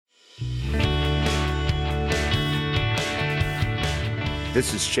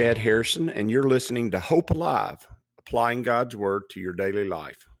This is Chad Harrison, and you're listening to Hope Alive, applying God's Word to your daily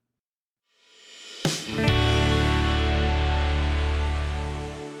life.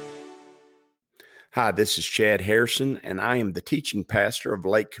 Hi, this is Chad Harrison, and I am the teaching pastor of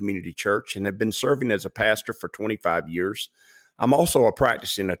Lake Community Church and have been serving as a pastor for 25 years. I'm also a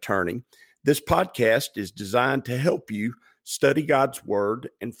practicing attorney. This podcast is designed to help you study God's Word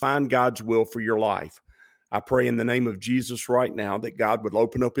and find God's will for your life. I pray in the name of Jesus right now that God would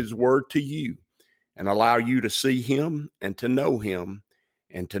open up His Word to you and allow you to see Him and to know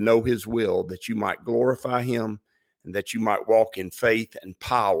His will, that you might glorify Him and that you might walk in faith and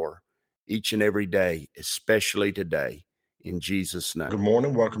power each and every day, especially today, in Jesus' name. Good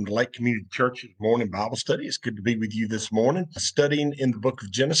morning. Welcome to Lake Community Church's morning Bible study. It's good to be with you this morning. Studying in the book of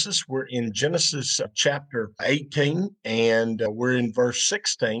Genesis. We're in Genesis chapter 18, and we're in verse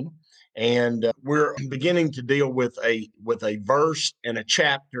 16. And we're beginning to deal with a verse and a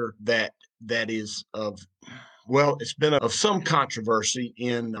chapter that is of, well, it's been of some controversy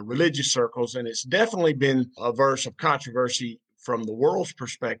in religious circles, and it's definitely been a verse of controversy from the world's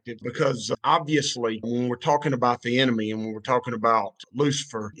perspective, because obviously when we're talking about the enemy and when we're talking about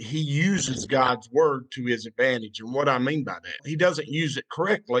Lucifer, he uses God's word to his advantage. And what I mean by that, he doesn't use it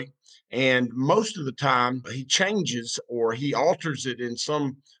correctly. And most of the time he changes or he alters it in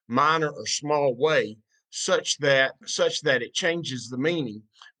some minor or small way such that it changes the meaning.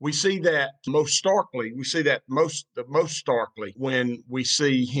 We see that most starkly when we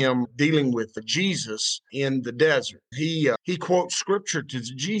see him dealing with Jesus in the desert. He quotes scripture to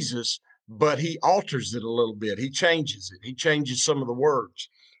Jesus, but he alters it a little bit. He changes it. He changes some of the words.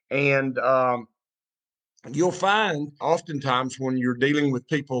 And you'll find oftentimes when you're dealing with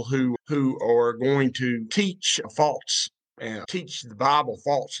people who are going to teach teach the Bible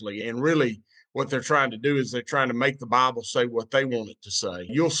falsely, and really what they're trying to do is they're trying to make the Bible say what they want it to say.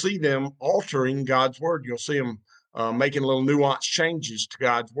 You'll see them altering God's word. You'll see them making little nuanced changes to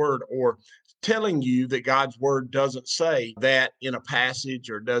God's word, or telling you that God's word doesn't say that in a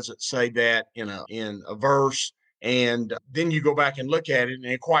passage or doesn't say that in a verse. And then you go back and look at it, and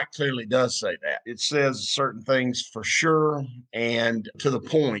it quite clearly does say that. It says certain things for sure and to the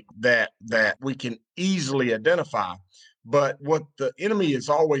point that we can easily identify. But what the enemy is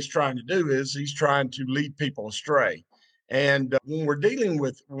always trying to do is he's trying to lead people astray. And when we're dealing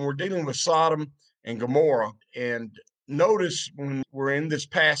with Sodom and Gomorrah, and notice when we're in this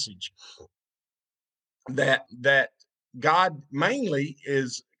passage that God mainly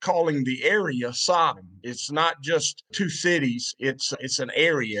is calling the area Sodom. It's not just two cities. It's an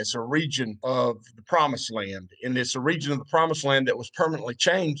area. It's a region of the Promised Land. And it's a region of the Promised Land that was permanently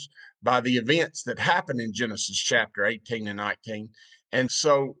changed by the events that happened in Genesis chapter 18 and 19. And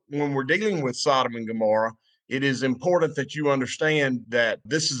so when we're dealing with Sodom and Gomorrah, it is important that you understand that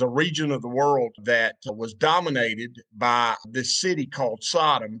this is a region of the world that was dominated by this city called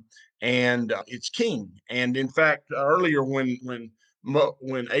Sodom and its king. And in fact, earlier when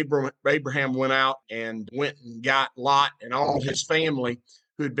Abraham went out and went and got Lot and all his family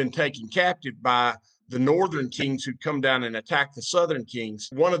who had been taken captive by the northern kings who'd come down and attacked the southern kings.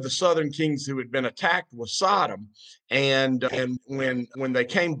 One of the southern kings who had been attacked was Sodom. And when they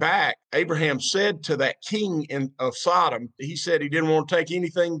came back, Abraham said to that king of Sodom, he said he didn't want to take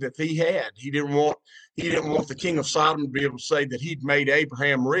anything that he had. He didn't want the king of Sodom to be able to say that he'd made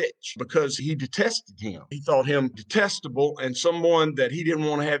Abraham rich, because he detested him. He thought him detestable and someone that he didn't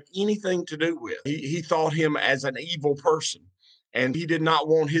want to have anything to do with. He thought him as an evil person. And he did not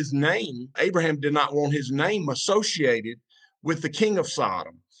want his name, Abraham did not want his name associated with the king of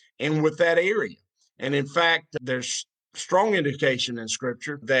Sodom and with that area. And in fact, there's strong indication in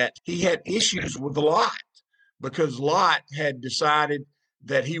scripture that he had issues with Lot, because Lot had decided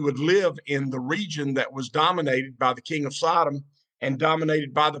that he would live in the region that was dominated by the king of Sodom and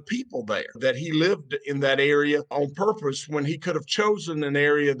dominated by the people there, that he lived in that area on purpose when he could have chosen an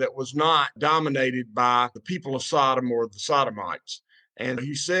area that was not dominated by the people of Sodom or the Sodomites. And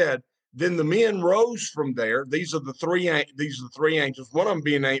he said, then the men rose from there. These are the three angels, one of them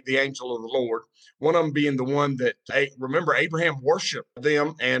being the angel of the Lord, one of them being the one that, remember, Abraham worshiped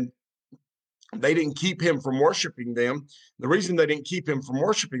them, and they didn't keep him from worshiping them. The reason they didn't keep him from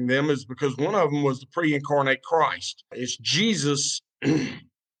worshiping them is because one of them was the pre-incarnate Christ. It's Jesus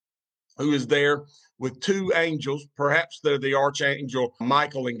who is there with two angels. Perhaps they're the archangel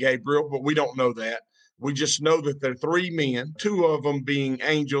Michael and Gabriel, but we don't know that. We just know that they're three men, two of them being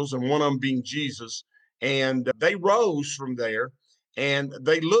angels and one of them being Jesus. And they rose from there and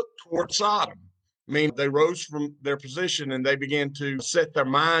they looked toward Sodom. I mean, they rose from their position and they began to set their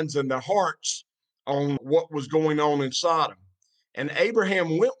minds and their hearts on what was going on in Sodom. And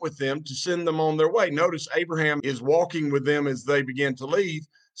Abraham went with them to send them on their way. Notice Abraham is walking with them as they begin to leave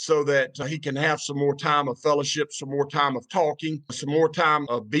so that he can have some more time of fellowship, some more time of talking, some more time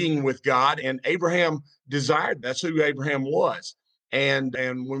of being with God. And Abraham desired, that's who Abraham was. And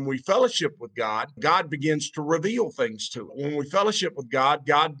when we fellowship with God, God begins to reveal things to us. When we fellowship with God,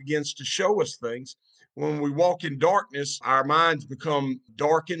 God begins to show us things. When we walk in darkness, our minds become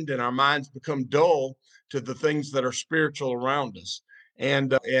darkened and our minds become dull to the things that are spiritual around us.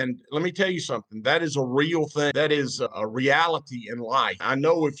 And let me tell you something. That is a real thing. That is a reality in life. I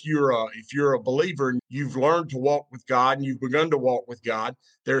know if you're a believer and you've learned to walk with God and you've begun to walk with God,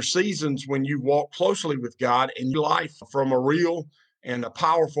 there are seasons when you walk closely with God in your life from a real and a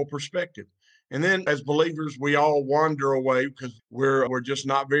powerful perspective. And then as believers, we all wander away because we're just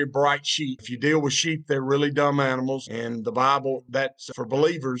not very bright sheep. If you deal with sheep, they're really dumb animals. And the Bible, that's for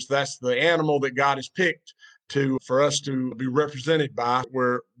believers, that's the animal that God has picked for us to be represented by.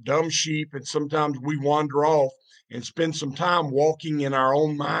 We're dumb sheep, and sometimes we wander off and spend some time walking in our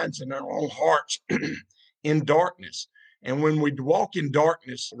own minds and our own hearts in darkness. And when we walk in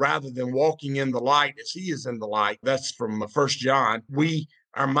darkness rather than walking in the light as he is in the light, that's from 1 John,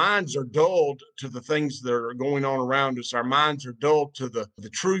 our minds are dulled to the things that are going on around us. Our minds are dulled to the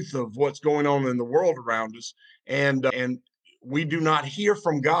truth of what's going on in the world around us. And we do not hear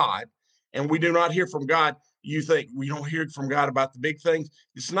from God. And we do not hear from God. You think we don't hear from God about the big things.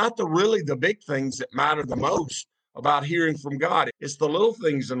 It's not really the big things that matter the most about hearing from God. It's the little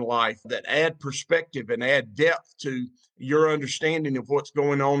things in life that add perspective and add depth to your understanding of what's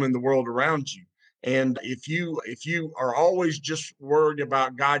going on in the world around you. And if you are always just worried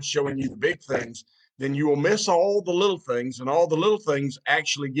about God showing you the big things, then you will miss all the little things, and all the little things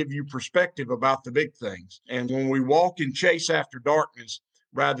actually give you perspective about the big things. And when we walk and chase after darkness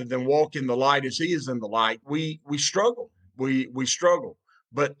rather than walk in the light as he is in the light, we struggle. We struggle.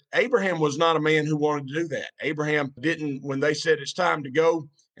 But Abraham was not a man who wanted to do that. Abraham didn't, when they said it's time to go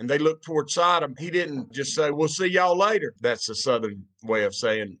and they looked toward Sodom, he didn't just say, we'll see y'all later. That's a Southern way of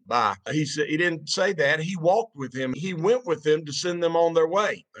saying bye. He didn't say that. He walked with him. He went with them to send them on their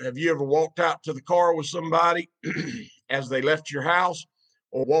way. Have you ever walked out to the car with somebody as they left your house,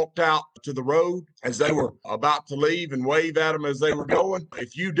 or walked out to the road as they were about to leave and wave at them as they were going?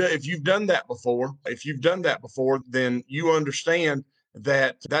 If you've done that before, then you understand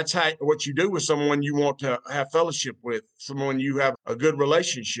that's what you do with someone you want to have fellowship with, someone you have a good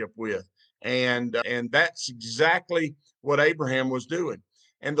relationship with. And that's exactly what Abraham was doing.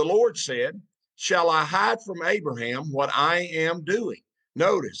 And the Lord said, shall I hide from Abraham what I am doing?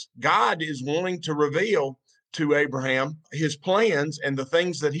 Notice, God is wanting to reveal to Abraham his plans and the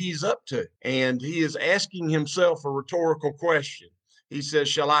things that he's up to. And he is asking himself a rhetorical question. He says,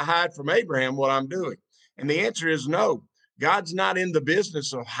 shall I hide from Abraham what I'm doing? And the answer is no. God's not in the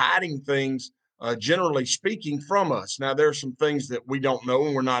business of hiding things, generally speaking, from us. Now, there are some things that we don't know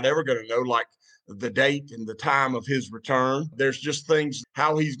and we're not ever going to know, like the date and the time of his return. There's just things,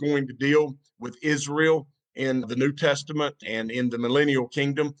 how he's going to deal with Israel in the New Testament and in the millennial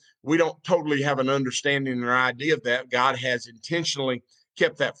kingdom. We don't totally have an understanding or idea of that. God has intentionally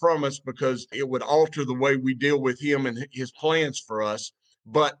kept that from us because it would alter the way we deal with him and his plans for us.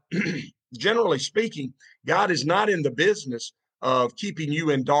 But generally speaking, God is not in the business of keeping you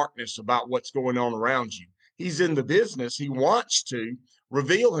in darkness about what's going on around you. He's in the business. He wants to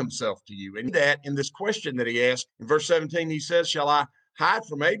reveal himself to you. And that in this question that he asked in verse 17, he says, shall I hide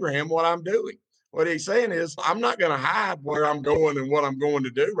from Abraham what I'm doing? What he's saying is, I'm not going to hide where I'm going and what I'm going to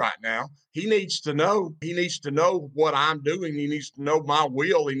do right now. He needs to know. He needs to know what I'm doing. He needs to know my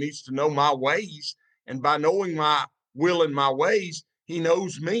will. He needs to know my ways. And by knowing my will and my ways, he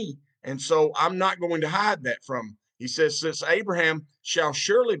knows me. And so I'm not going to hide that from him. He says, since Abraham shall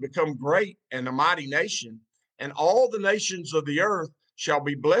surely become great and a mighty nation, and all the nations of the earth shall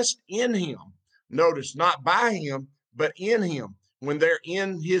be blessed in him. Notice, not by him, but in him. When they're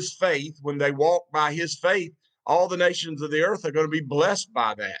in his faith, when they walk by his faith, all the nations of the earth are going to be blessed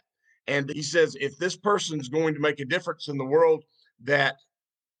by that. And he says, if this person's going to make a difference in the world that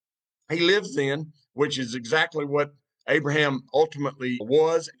he lives in, which is exactly what Abraham ultimately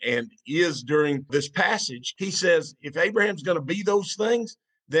was and is during this passage, he says, if Abraham's going to be those things,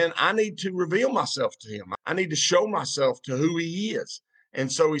 then I need to reveal myself to him. I need to show myself to who he is.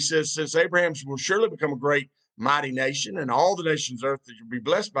 And so he says, since Abraham will surely become a great mighty nation, and all the nations of earth that will be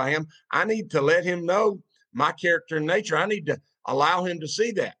blessed by him, I need to let him know my character and nature. I need to allow him to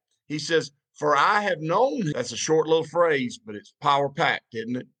see that. He says, for I have known, that's a short little phrase, but it's power packed,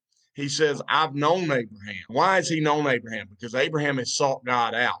 isn't it? He says, I've known Abraham. Why has he known Abraham? Because Abraham has sought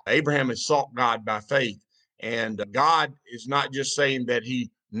God out. Abraham has sought God by faith. And God is not just saying that he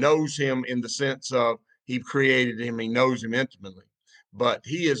knows him in the sense of he created him, he knows him intimately, but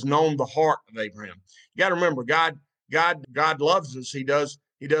he has known the heart of Abraham. You got to remember, God loves us. He does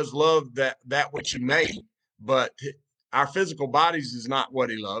love that which he made, but our physical bodies is not what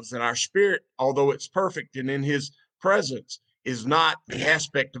he loves. And our spirit, although it's perfect and in his presence, is not the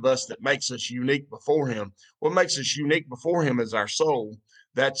aspect of us that makes us unique before him. What makes us unique before him is our soul.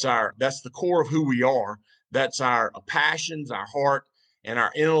 That's the core of who we are. That's our passions, our heart, and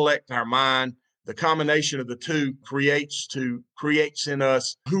our intellect, our mind. The combination of the two creates in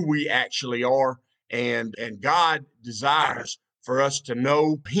us who we actually are. And God desires for us to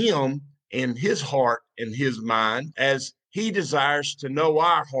know him in his heart and his mind as he desires to know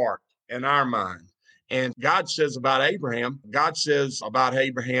our heart and our mind. And God says about Abraham,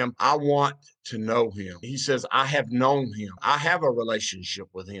 I want to know him. He says, I have known him. I have a relationship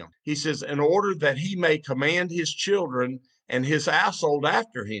with him. He says, in order that he may command his children and his household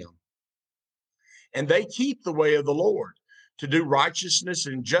after him. And they keep the way of the Lord to do righteousness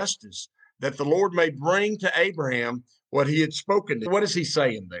and justice, that the Lord may bring to Abraham what he had spoken to. What is he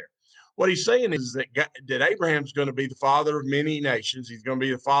saying there? What he's saying is that Abraham's going to be the father of many nations. He's going to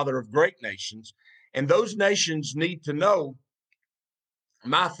be the father of great nations. And those nations need to know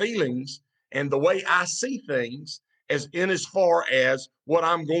my feelings and the way I see things as far as what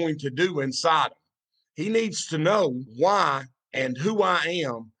I'm going to do inside him. He needs to know why and who I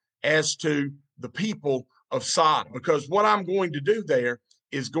am as to the people of Sodom, because what I'm going to do there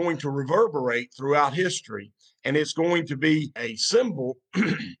is going to reverberate throughout history, and it's going to be a symbol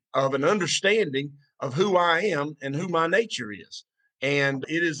of an understanding of who I am and who my nature is. And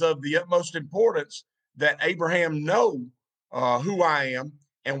it is of the utmost importance that Abraham know who I am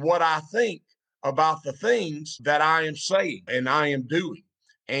and what I think about the things that I am saying and I am doing.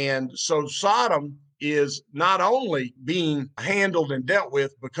 And so Sodom is not only being handled and dealt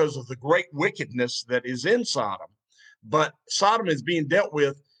with because of the great wickedness that is in Sodom, but Sodom is being dealt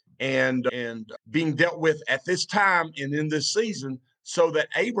with and being dealt with at this time and in this season so that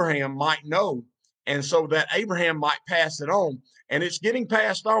Abraham might know and so that Abraham might pass it on. And it's getting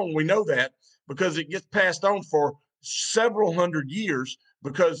passed on. We know that because it gets passed on for several hundred years,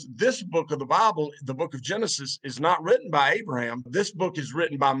 because this book of the Bible, the book of Genesis, is not written by Abraham. This book is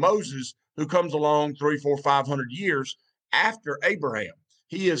written by Moses, who comes along 300, 400, 500 years after Abraham.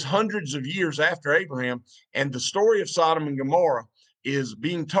 He is hundreds of years after Abraham, and the story of Sodom and Gomorrah is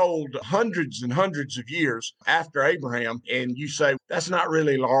being told hundreds and hundreds of years after Abraham. And you say, that's not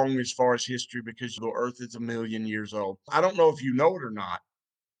really long as far as history because the earth is 1,000,000 years old. I don't know if you know it or not,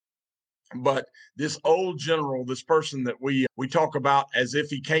 but this old general, this person that we talk about as if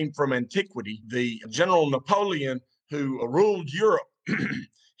he came from antiquity, the General Napoleon, who ruled Europe,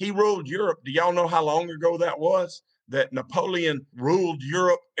 he ruled Europe. Do y'all know how long ago that was? That Napoleon ruled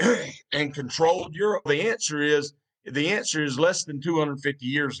Europe and controlled Europe? The answer is less than 250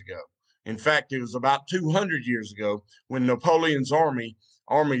 years ago. In fact, it was about 200 years ago when Napoleon's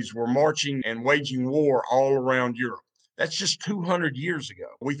armies were marching and waging war all around Europe. That's just 200 years ago.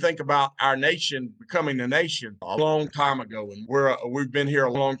 We think about our nation becoming a nation a long time ago, and we've been here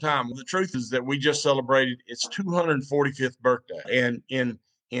a long time. The truth is that we just celebrated its 245th birthday, and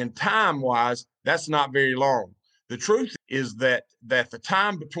in time-wise, that's not very long. The truth is that the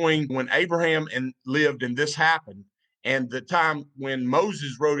time between when Abraham lived and this happened and the time when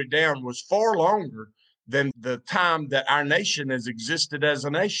Moses wrote it down was far longer than the time that our nation has existed as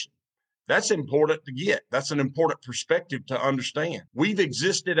a nation. That's important to get. That's an important perspective to understand. We've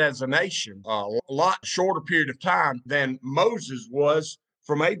existed as a nation a lot shorter period of time than Moses was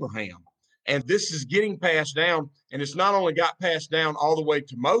from Abraham. And this is getting passed down. And it's not only got passed down all the way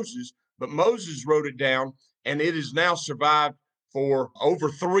to Moses, but Moses wrote it down, and it has now survived for over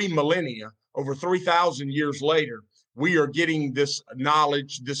 3 millennia, over 3,000 years later. We are getting this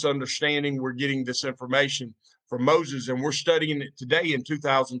knowledge, this understanding. We're getting this information from Moses, and we're studying it today in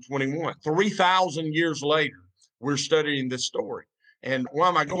 2021. 3,000 years later, we're studying this story. And why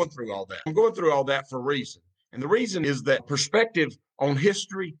am I going through all that? I'm going through all that for a reason. And the reason is that perspective on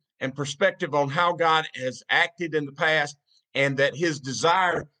history and perspective on how God has acted in the past, and that his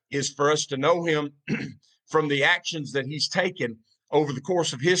desire is for us to know him from the actions that he's taken over the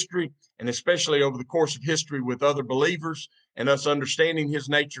course of history, and especially over the course of history with other believers, and us understanding his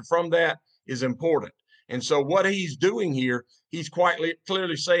nature from that is important. And so what he's doing here, he's quite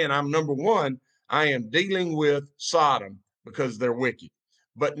clearly saying, I'm number one, I am dealing with Sodom because they're wicked.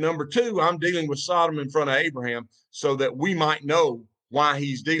 But number two, I'm dealing with Sodom in front of Abraham so that we might know why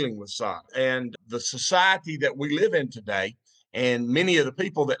he's dealing with Sodom. And the society that we live in today And many of the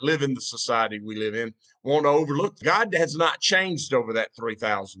people that live in the society we live in want to overlook. God has not changed over that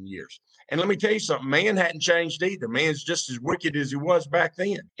 3,000 years. And let me tell you something, man hadn't changed either. Man's just as wicked as he was back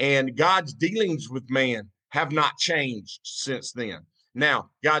then. And God's dealings with man have not changed since then. Now,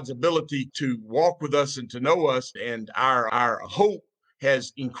 God's ability to walk with us and to know us and our hope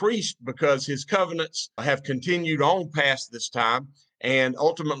has increased because his covenants have continued on past this time. And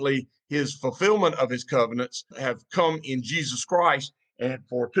ultimately, his fulfillment of his covenants have come in Jesus Christ. And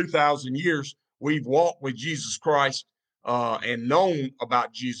for 2,000 years, we've walked with Jesus Christ and known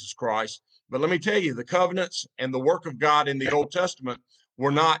about Jesus Christ. But let me tell you, the covenants and the work of God in the Old Testament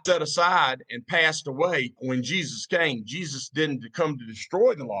were not set aside and passed away when Jesus came. Jesus didn't come to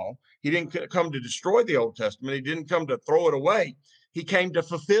destroy the law. He didn't come to destroy the Old Testament. He didn't come to throw it away. He came to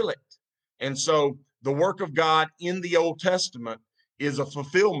fulfill it. And so the work of God in the Old Testament is a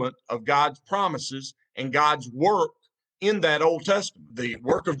fulfillment of God's promises and God's work in that Old Testament. The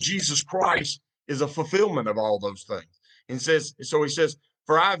work of Jesus Christ is a fulfillment of all those things. And he says,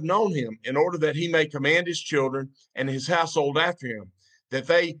 for I've known him in order that he may command his children and his household after him, that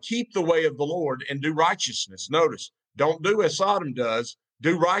they keep the way of the Lord and do righteousness. Notice, don't do as Sodom does,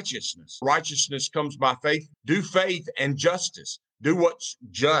 do righteousness. Righteousness comes by faith. Do faith and justice. Do what's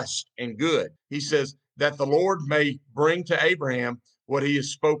just and good. He says that the Lord may bring to Abraham what he has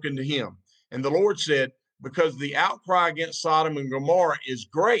spoken to him. And the Lord said, because the outcry against Sodom and Gomorrah is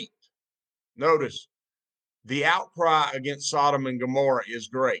great. Notice, the outcry against Sodom and Gomorrah is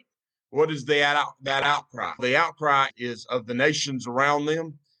great. What is that outcry? The outcry is of the nations around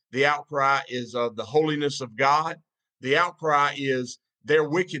them. The outcry is of the holiness of God. The outcry is their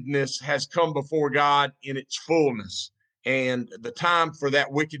wickedness has come before God in its fullness. And the time for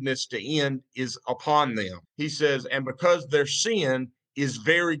that wickedness to end is upon them. He says, and because their sin is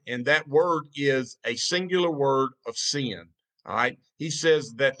and that word is a singular word of sin. All right. He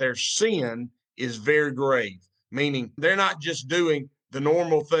says that their sin is very grave, meaning they're not just doing the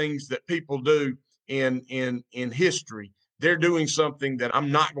normal things that people do in history. They're doing something that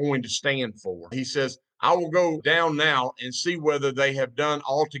I'm not going to stand for. He says, I will go down now and see whether they have done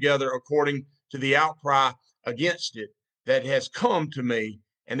altogether according to the outcry against it that has come to me.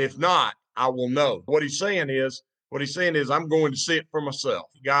 And if not, I will know. What he's saying is, I'm going to see it for myself.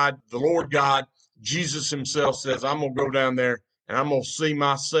 God, the Lord God, Jesus himself says, I'm going to go down there and I'm going to see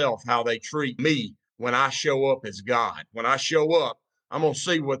myself how they treat me when I show up as God. When I show up, I'm going to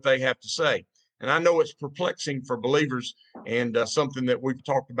see what they have to say. And I know it's perplexing for believers, and something that we've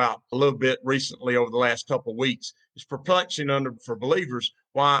talked about a little bit recently over the last couple of weeks. It's perplexing for believers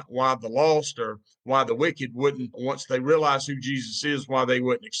why the lost or why the wicked wouldn't, once they realize who Jesus is, why they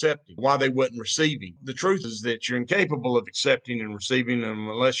wouldn't accept him, why they wouldn't receive him. The truth is that you're incapable of accepting and receiving him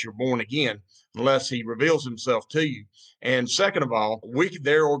unless you're born again, unless he reveals himself to you. And second of all,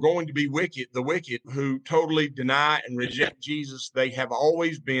 there are going to be the wicked who totally deny and reject Jesus. They have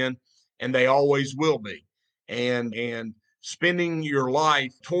always been, and they always will be. And spending your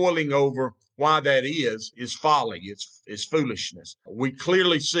life toiling over why that is folly. It's foolishness. We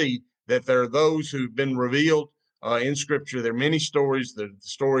clearly see that there are those who've been revealed in Scripture. There are many stories. The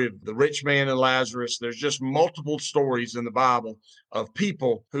story of the rich man and Lazarus. There's just multiple stories in the Bible of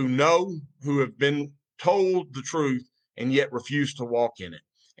people who have been told the truth and yet refuse to walk in it.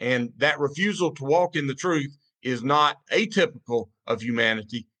 And that refusal to walk in the truth is not atypical of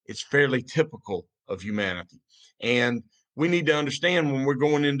humanity. It's fairly typical of humanity. And we need to understand when we're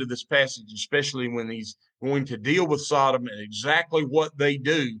going into this passage, especially when he's going to deal with Sodom and exactly what they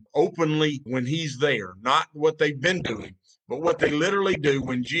do openly when he's there, not what they've been doing, but what they literally do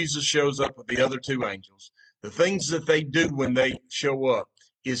when Jesus shows up with the other two angels. The things that they do when they show up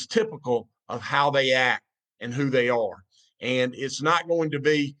is typical of how they act and who they are. And it's not going to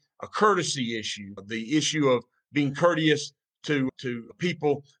be a courtesy issue, the issue of being courteous to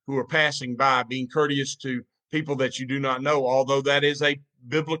people who are passing by, being courteous to people that you do not know, although that is a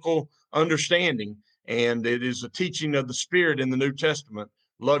biblical understanding and it is a teaching of the Spirit in the New Testament.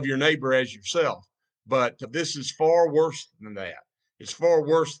 Love your neighbor as yourself. But this is far worse than that. It's far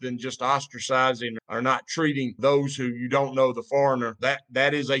worse than just ostracizing or not treating those who you don't know, the foreigner.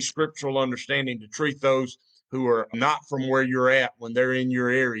 That is a scriptural understanding, to treat those who are not from where you're at when they're in your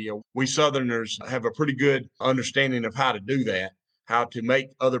area. We Southerners have a pretty good understanding of how to do that, how to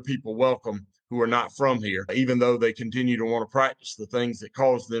make other people welcome who are not from here, even though they continue to want to practice the things that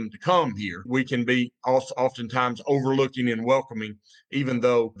cause them to come here. We can be oftentimes overlooking and welcoming, even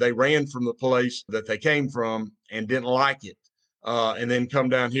though they ran from the place that they came from and didn't like it, and then come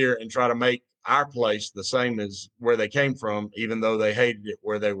down here and try to make our place the same as where they came from, even though they hated it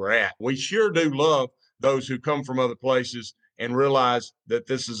where they were at. We sure do love those who come from other places and realize that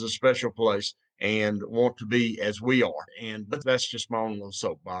this is a special place and want to be as we are. And that's just my own little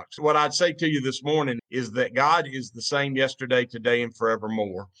soapbox. What I'd say to you this morning is that God is the same yesterday, today, and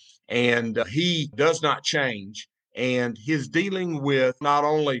forevermore. And he does not change. And his dealing with not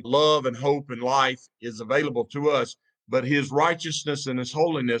only love and hope and life is available to us, but his righteousness and his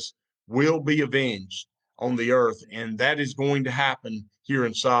holiness will be avenged on the earth. And that is going to happen here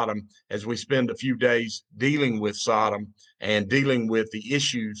in Sodom as we spend a few days dealing with Sodom and dealing with the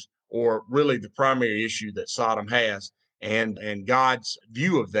issues, or really the primary issue that Sodom has, and God's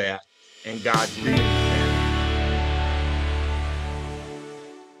view of that and God's dealing with that.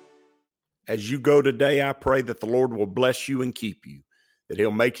 As you go today, I pray that the Lord will bless you and keep you, that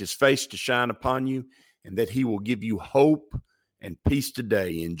he'll make his face to shine upon you, and that he will give you hope and peace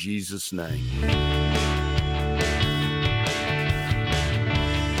today in Jesus' name.